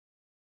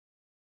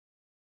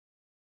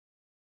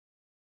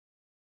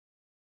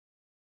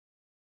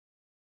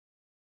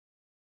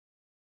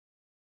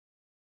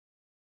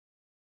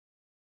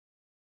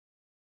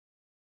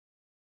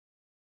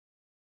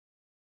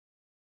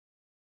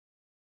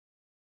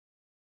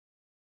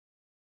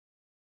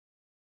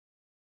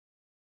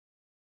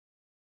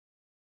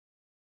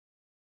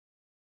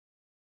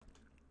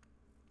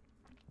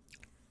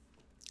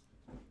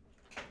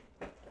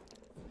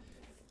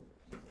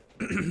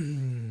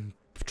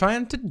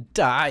Trying to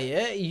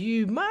diet?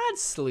 You mad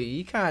slee.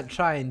 You can't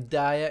try and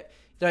diet.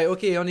 Right,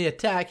 okay, on the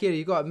attack here,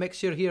 you got a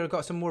mixture here,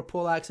 got some more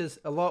poleaxes,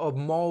 a lot of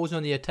mauls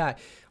on the attack.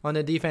 On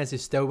the defense, they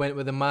still went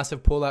with the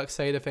massive poleaxe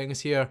side of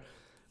things here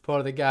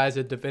for the guys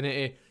at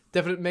Divinity.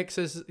 Different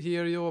mixes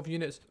here, yo, of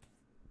units.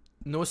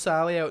 No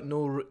Sally out,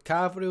 no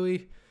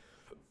cavalry.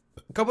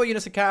 A couple of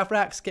units of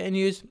Kafraks getting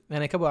used,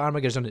 and a couple of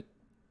armigers on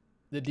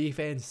the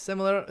defense.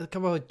 Similar, a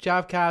couple of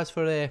Javcavs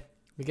for the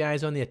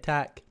guys on the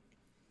attack.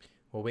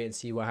 We'll wait and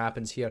see what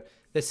happens here.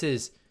 This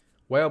is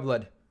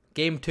Wildblood,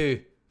 Game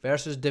 2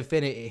 versus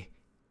Divinity.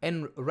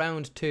 In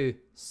round 2,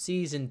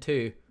 season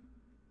 2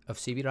 of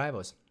Seabee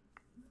Rivals.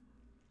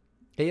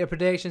 Get your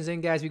predictions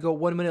in, guys. We got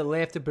 1 minute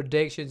left of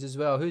predictions as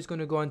well. Who's going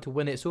to go on to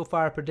win it? So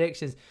far,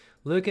 predictions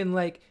looking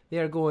like they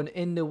are going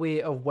in the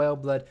way of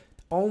Wildblood.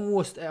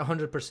 Almost at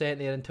 100%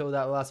 there until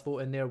that last vote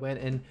in there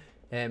went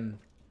in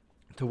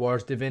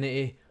towards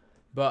Divinity.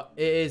 But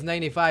it is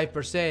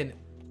 95%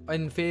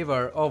 in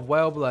favour of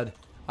Wildblood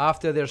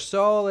after their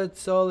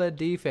solid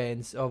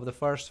defence of the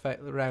first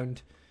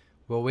round.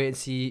 We'll wait and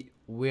see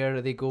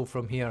where they go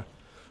from here.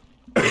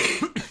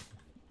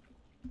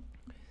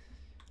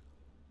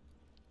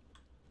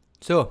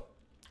 So,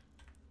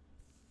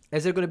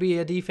 is there going to be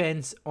a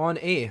defense on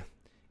A?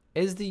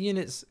 Is the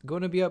units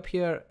going to be up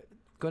here,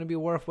 going to be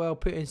worthwhile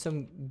putting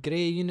some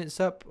grey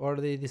units up, or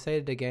they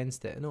decided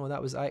against it? No,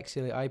 that was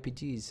actually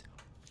IPGs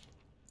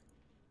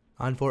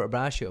and Fort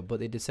Brascio, but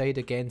they decide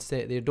against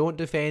it. They don't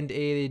defend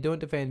A, they don't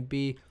defend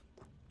B.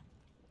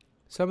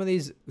 Some of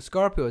these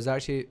Scorpios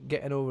actually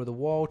getting over the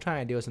wall,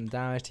 trying to deal some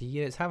damage to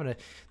units.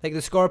 Like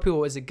the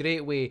Scorpio is a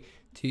great way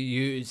to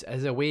use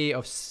as a way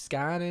of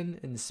scanning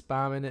and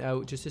spamming it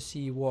out just to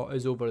see what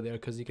is over there,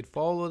 because you could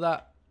follow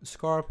that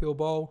Scorpio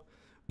ball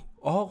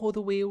all the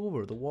way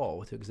over the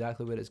wall to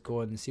exactly where it's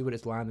going and see where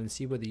it's landing,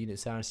 see where the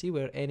units are, see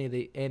where any of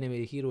the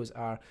enemy heroes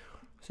are,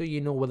 so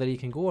you know whether you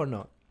can go or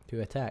not to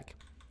attack.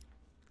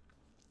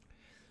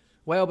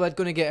 Wildblood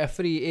going to get a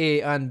free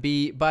A and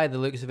B by the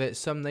looks of it.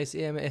 Some nice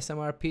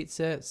ASMR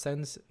pizza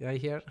sounds right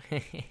here.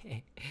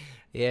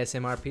 The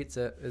ASMR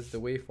pizza is the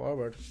way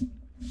forward.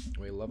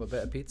 We love a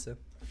bit of pizza.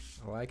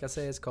 Like I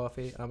say, it's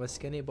coffee. I'm a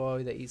skinny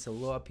boy that eats a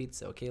lot of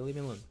pizza. Okay, leave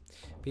me alone.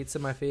 Pizza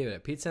my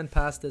favourite. Pizza and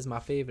pasta is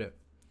my favourite.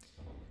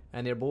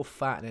 And they're both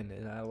fattening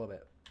and I love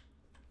it.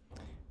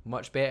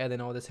 Much better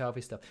than all this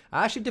healthy stuff.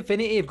 Actually,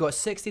 Divinity have got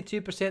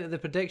 62% of the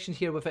prediction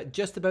here with it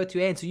just about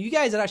to end. So you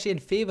guys are actually in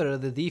favour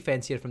of the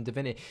defense here from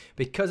Divinity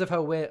because of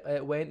how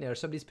it went there.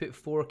 Somebody's put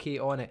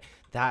 4k on it.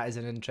 That is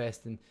an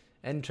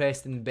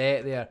interesting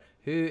bet there.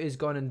 Who has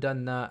gone and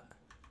done that?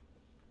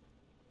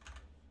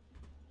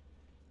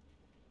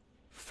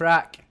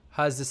 Frack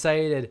has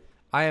decided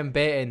I am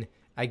betting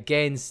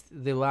against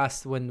the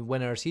last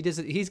winners.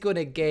 He's going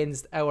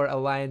against our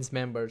alliance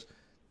members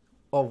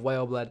of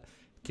Wildblood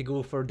to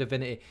go for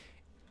Divinity.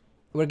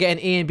 We're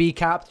getting A and B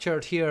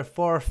captured here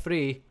for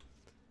free.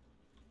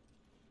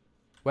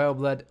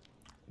 Wildblood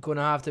going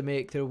to have to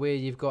make their way.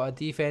 You've got a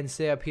defense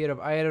set up here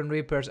of Iron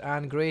Reapers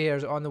and Grey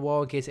Hairs on the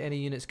wall in case any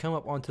units come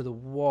up onto the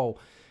wall.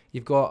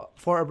 You've got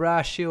Fort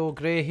Brascio,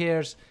 Grey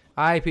Hairs,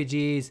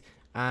 IPGs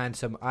and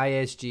some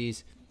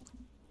ISGs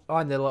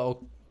on the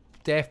little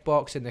death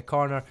box in the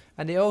corner,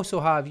 and they also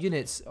have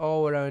units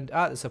all around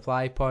at the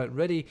supply point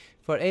ready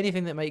for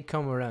anything that might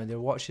come around. They're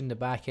watching the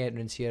back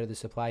entrance here of the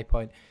supply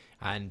point,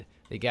 and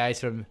the guys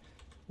from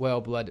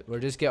Wildblood will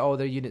just get all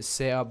their units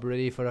set up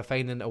ready for a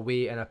finding a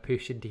way and a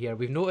push into here.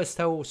 We've noticed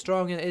how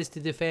strong it is to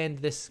defend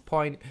this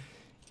point.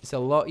 It's a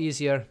lot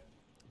easier.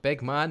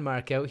 Big man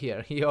mark out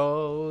here.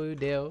 Yo,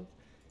 Dale.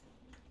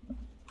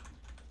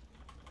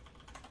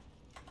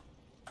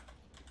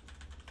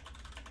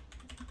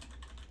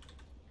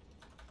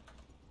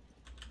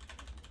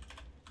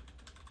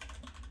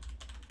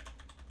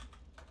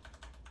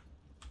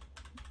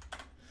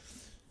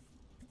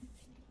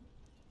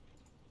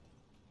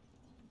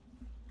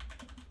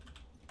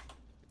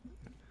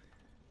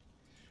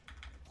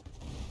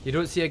 You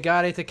don't see a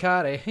Gary to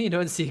carry. You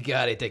don't see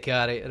Gary to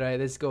carry. Right,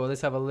 let's go. Let's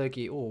have a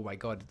looky. Oh my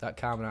god, that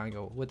camera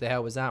angle. What the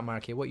hell was that,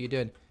 Marky? What are you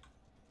doing?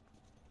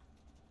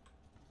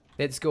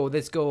 Let's go,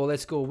 let's go,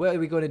 let's go. What are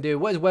we going to do?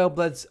 What is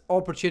Wildblood's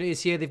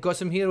opportunities here? They've got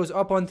some heroes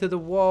up onto the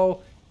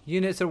wall.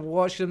 Units are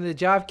watching them. The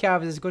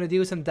Javcav is going to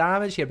deal some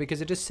damage here because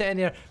they're just sitting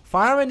there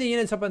farming the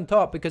units up on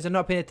top because they're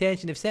not paying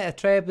attention. They've set a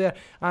trap there,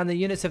 and the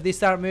units, if they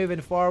start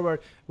moving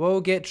forward, will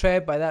get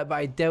trapped by that, but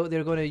I doubt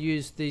they're going to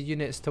use the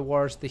units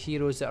towards the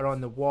heroes that are on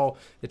the wall.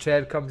 The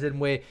trap comes in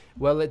way.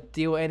 Will it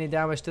deal any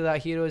damage to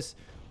that heroes?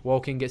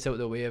 Walking gets out of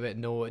the way of it.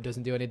 No, it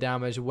doesn't do any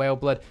damage.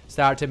 Wildblood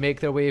start to make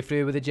their way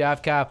through with the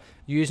Javcav,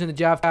 using the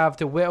Javcav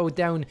to whittle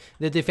down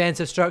the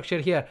defensive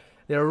structure here.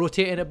 They're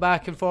rotating it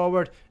back and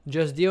forward,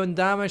 just dealing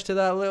damage to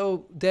that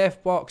little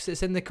death box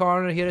that's in the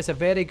corner here. It's a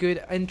very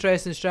good,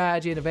 interesting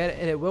strategy, and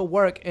it will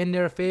work in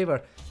their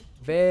favour.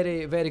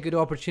 Very, very good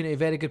opportunity,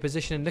 very good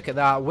position. And look at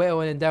that,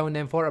 whittling down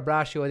them Fort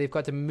Brascio. They've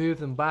got to move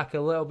them back a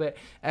little bit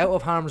out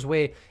of harm's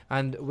way,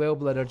 and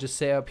Wildblood are just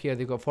set up here.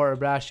 They've got Fort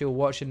Brascio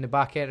watching the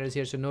back entrance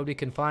here, so nobody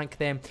can flank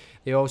them.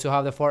 They also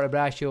have the Fort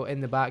Brascio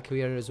in the back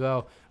here as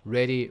well,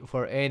 ready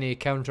for any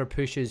counter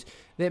pushes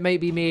that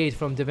might be made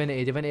from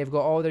Divinity. Divinity have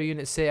got all their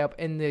units set up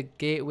in the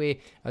gateway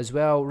as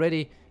well,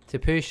 ready to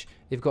push.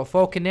 They've got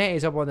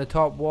Falconettis up on the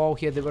top wall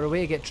here. They were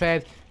away to get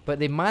Treb, but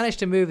they managed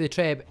to move the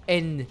Treb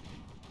in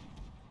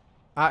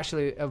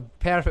actually a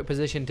perfect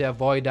position to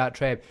avoid that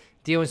Treb,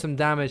 dealing some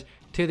damage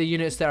to the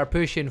units that are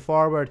pushing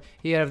forward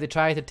here. If they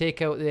try to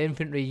take out the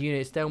infantry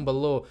units down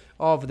below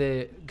of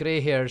the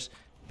grey hairs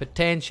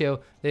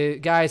potential, the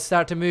guys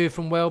start to move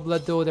from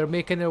Wildblood though. They're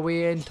making their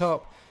way in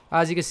top.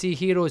 As you can see,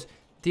 heroes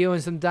dealing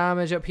some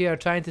damage up here,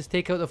 trying to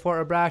take out the Fort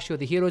of Brascio.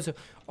 The heroes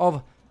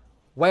of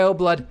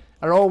Wildblood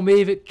are all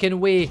making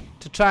way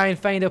to try and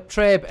find a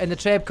Treb, and the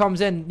Treb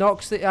comes in,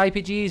 knocks the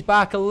IPGs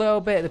back a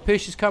little bit. The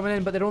push is coming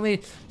in, but they're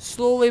only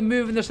slowly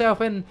moving themselves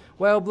in.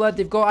 Wildblood,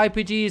 they've got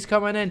IPGs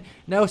coming in.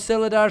 Now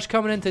Siladar's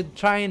coming in to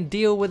try and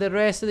deal with the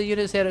rest of the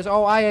units here. It's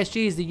all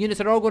ISGs. The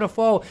units are all going to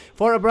fall.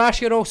 Fort of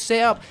Brascio are all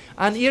set up,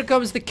 and here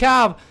comes the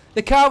Cav.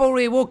 The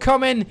cavalry will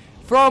come in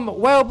from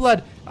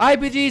Wildblood.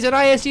 IPGs and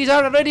ISGs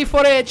aren't ready for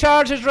it. It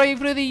charges right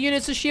through the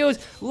units of shields.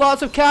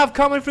 Lots of cav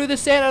coming through the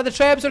centre. The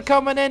Trebs are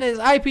coming in as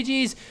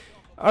IPGs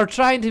are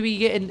trying to be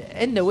getting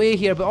in the way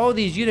here, but all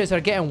these units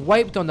are getting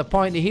wiped on the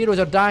point. The heroes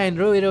are dying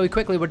really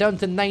quickly. We're down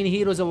to 9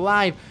 heroes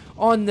alive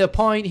on the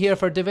point here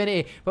for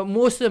Divinity, but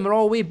most of them are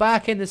all way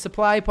back in the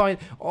supply point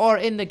or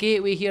in the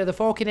gateway here. The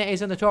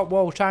Falconetti on the top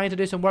wall trying to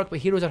do some work, but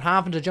heroes are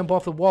having to jump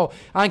off the wall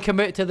and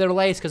commit to their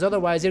lives, because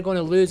otherwise they're going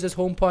to lose this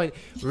home point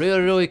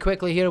really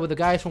quickly here with the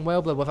guys from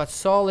Wildblood. With a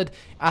solid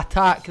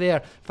attack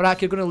there,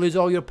 Kurak, you're going to lose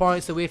all your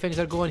points the way things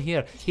are going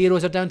here.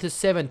 Heroes are down to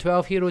 7,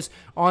 12 heroes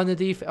on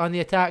the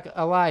attack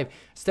alive.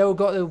 Still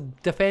got the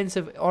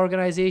defensive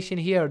organisation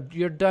here.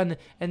 You're done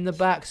in the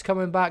backs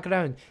coming back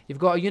round. You've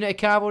got a unit of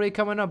cavalry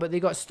coming up, but they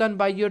got stunned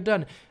by You're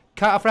Done.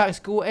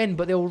 Cataphracts go in,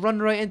 but they'll run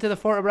right into the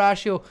Fort of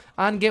Brascio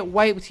and get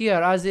wiped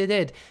here as they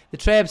did. The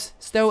Trebs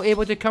still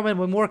able to come in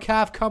with more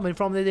cav coming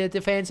from the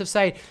defensive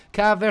side.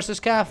 Cav versus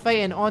cav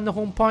fighting on the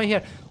home point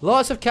here.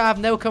 Lots of cav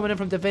now coming in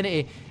from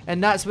Divinity,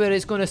 and that's where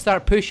it's going to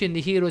start pushing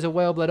the heroes of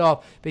Wildblood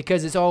off,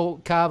 because it's all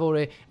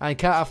cavalry and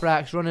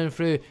cataphracts running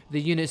through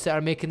the units that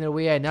are making their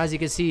way in. As you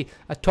can see,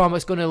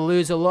 Atomic's going to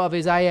lose a lot of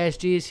his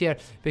ISGs here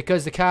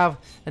because the cav,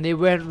 and they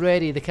weren't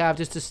ready. The cav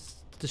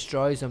just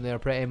destroys them there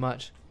pretty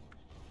much.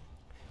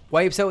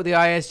 Wipes out the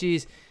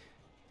ISGs.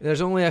 There's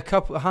only a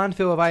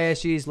handful of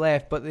ISGs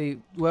left, but the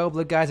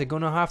Wildblood guys are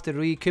going to have to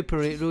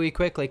recuperate really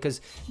quickly,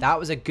 because that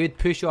was a good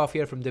push off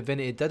here from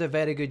Divinity. Did a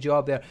very good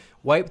job there.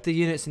 Wiped the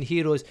units and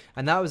heroes,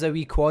 and that was a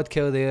wee quad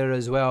kill there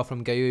as well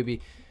from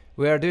Gayubi.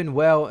 We are doing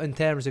well in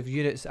terms of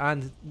units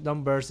and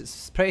numbers.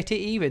 It's pretty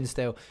even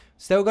still.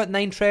 Still got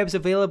 9 Trebs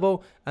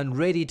available and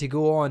ready to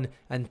go on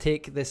and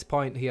take this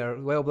point here.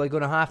 Wildblood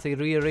going to have to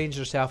rearrange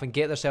themselves and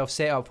get themselves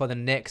set up for the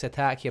next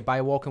attack here by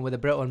walking with a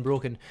Brittle and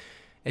Broken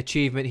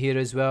achievement here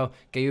as well.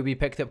 Gayubi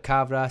picked up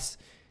Kavras.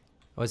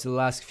 Was the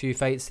last few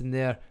fights in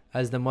there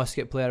as the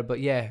musket player. But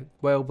yeah,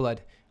 Wildblood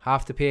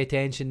have to pay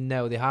attention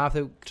now. They have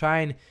to try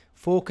and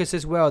focus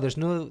as well. There's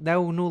no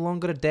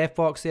longer a death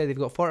box there. They've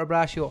got Fort of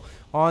Brascio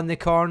on the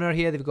corner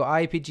here. They've got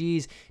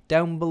IPGs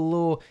down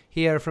below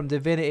here from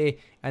Divinity,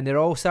 and they're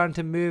all starting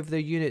to move their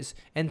units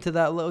into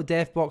that little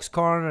death box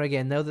corner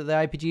again. Now that the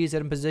IPGs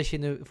are in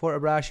position, the Fort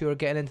of Brascio are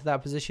getting into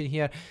that position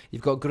here.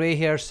 You've got Grey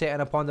Hair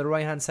setting up on the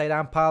right hand side,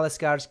 and Palace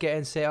Guards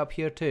getting set up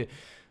here too.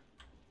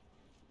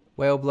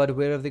 Wildblood,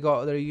 where have they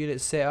got their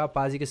units set up?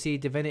 As you can see,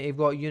 Divinity have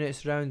got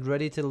units around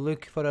ready to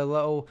look for a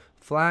little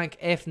flank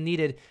if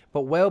needed,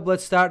 but Wildblood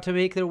start to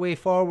make their way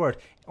forward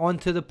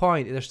onto the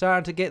point. They're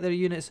starting to get their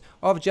units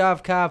of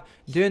Javcav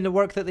doing the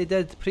work that they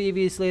did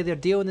previously. They're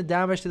dealing the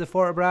damage to the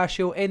Fort of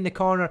Brascio in the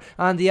corner,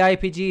 and the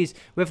IPGs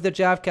with their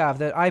Javcav.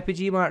 The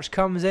IPG march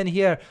comes in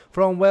here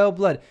from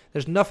Wildblood.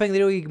 There's nothing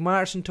they're really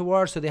marching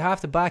towards, so they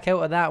have to back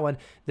out of that one.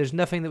 There's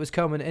nothing that was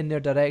coming in their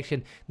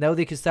direction. Now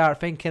they can start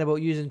thinking about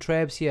using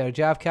Trebs here.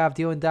 Javcav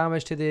dealing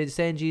damage to the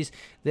Senjis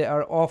that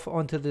are off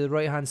onto the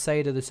right hand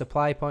side of the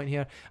supply point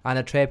here, and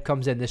a Treb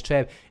comes in. This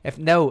Treb, if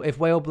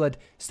Wildblood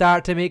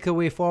start to make their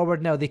way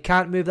forward now, they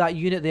can't move that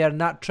unit there, and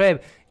that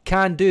Treb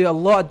can do a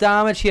lot of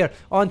damage here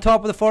on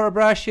top of the Fort of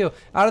Brascio.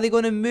 Are they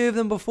going to move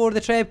them before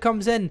the Treb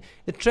comes in?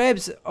 The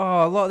Trebs,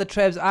 oh, a lot of the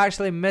Trebs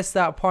actually miss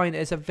that point.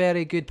 It's a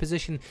very good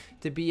position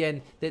to be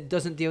in that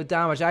doesn't deal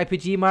damage.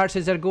 IPG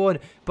marches are going,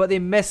 but they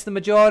miss the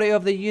majority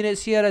of the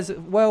units here as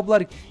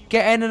Wildblood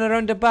get in and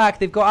around the back.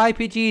 They've got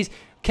IPGs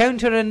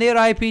countering their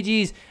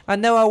IPGs, and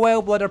now our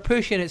Wildblood are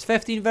pushing. It's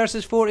 15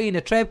 versus 14.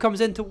 The Treb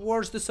comes in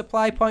towards the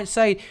supply point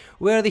side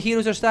where the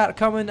heroes are start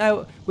coming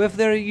out with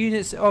their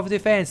units of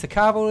defense. The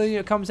cavalry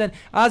unit comes in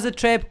as the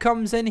Treb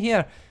comes in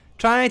here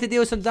trying to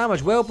deal some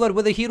damage. Wildblood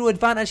with a hero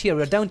advantage here.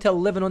 We're down to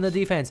 11 on the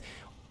defense,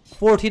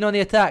 14 on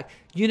the attack.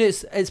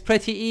 Units is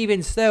pretty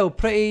even still,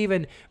 pretty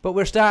even, but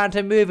we're starting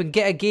to move and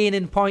get a gain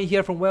in point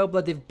here from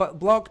Wildblood. They've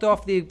blocked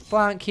off the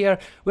flank here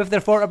with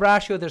their Fort of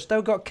Brascio. They've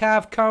still got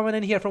Cav coming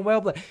in here from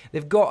Wildblood.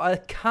 They've got a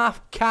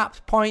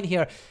capped point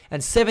here,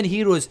 and 7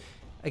 heroes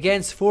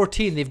against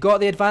 14. They've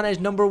got the advantage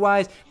number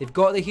wise. They've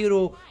got the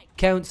hero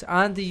counts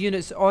and the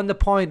units on the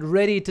point,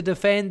 ready to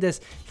defend this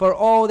for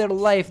all their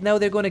life. Now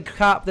they're going to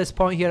cap this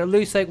point here. It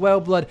looks like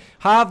Wildblood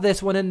have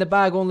this one in the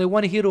bag. Only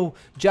one hero,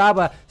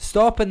 Jabba,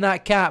 stopping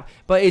that cap,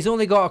 but he's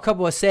only got a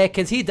couple of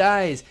seconds. He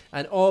dies,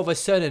 and all of a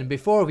sudden,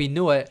 before we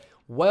know it,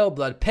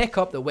 Wildblood pick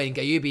up the win.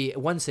 Gayubi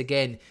once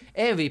again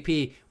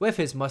MVP with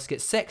his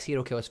musket. 6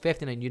 hero kills,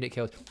 59 unit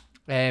kills.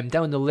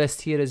 Down the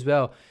list here as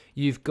well,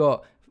 you've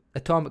got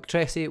Atomic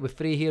Tracy with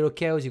 3 hero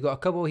kills. You've got a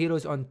couple of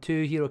heroes on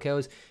 2 hero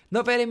kills.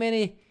 Not very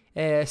many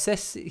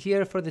assists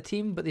here for the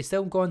team, but they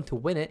still gone to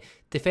win it.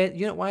 Defense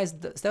unit wise,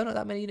 still not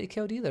that many unit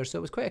killed either, so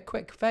it was quite a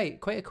quick fight,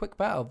 quite a quick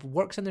battle.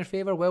 Works in their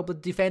favour.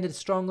 Wildblood defended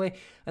strongly,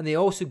 and they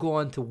also go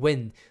on to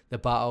win the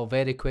battle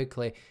very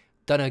quickly.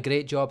 Done a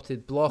great job to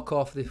block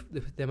off the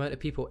amount of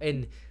people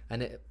in,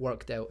 and it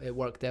worked out. It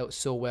worked out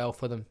so well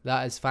for them.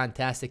 That is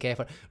fantastic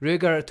effort.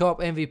 Ruger,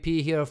 top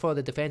MVP here for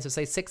the defensive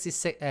side.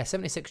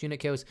 76 unit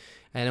kills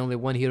and only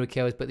 1 hero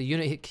kills, but the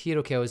unit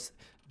hero kills,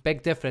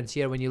 big difference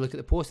here when you look at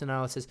the post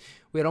analysis.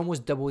 We're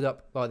almost doubled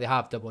up. Well, they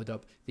have doubled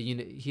up the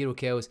unit hero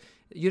kills.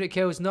 Unit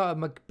kills, not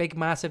a big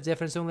massive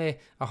difference, only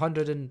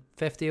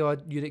 150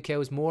 odd unit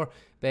kills more,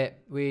 but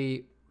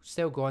we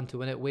still go on to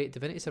win it. Wait,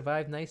 Divinity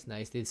survived. Nice.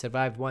 They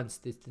survived once.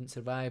 They didn't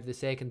survive the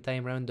second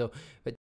time round though. But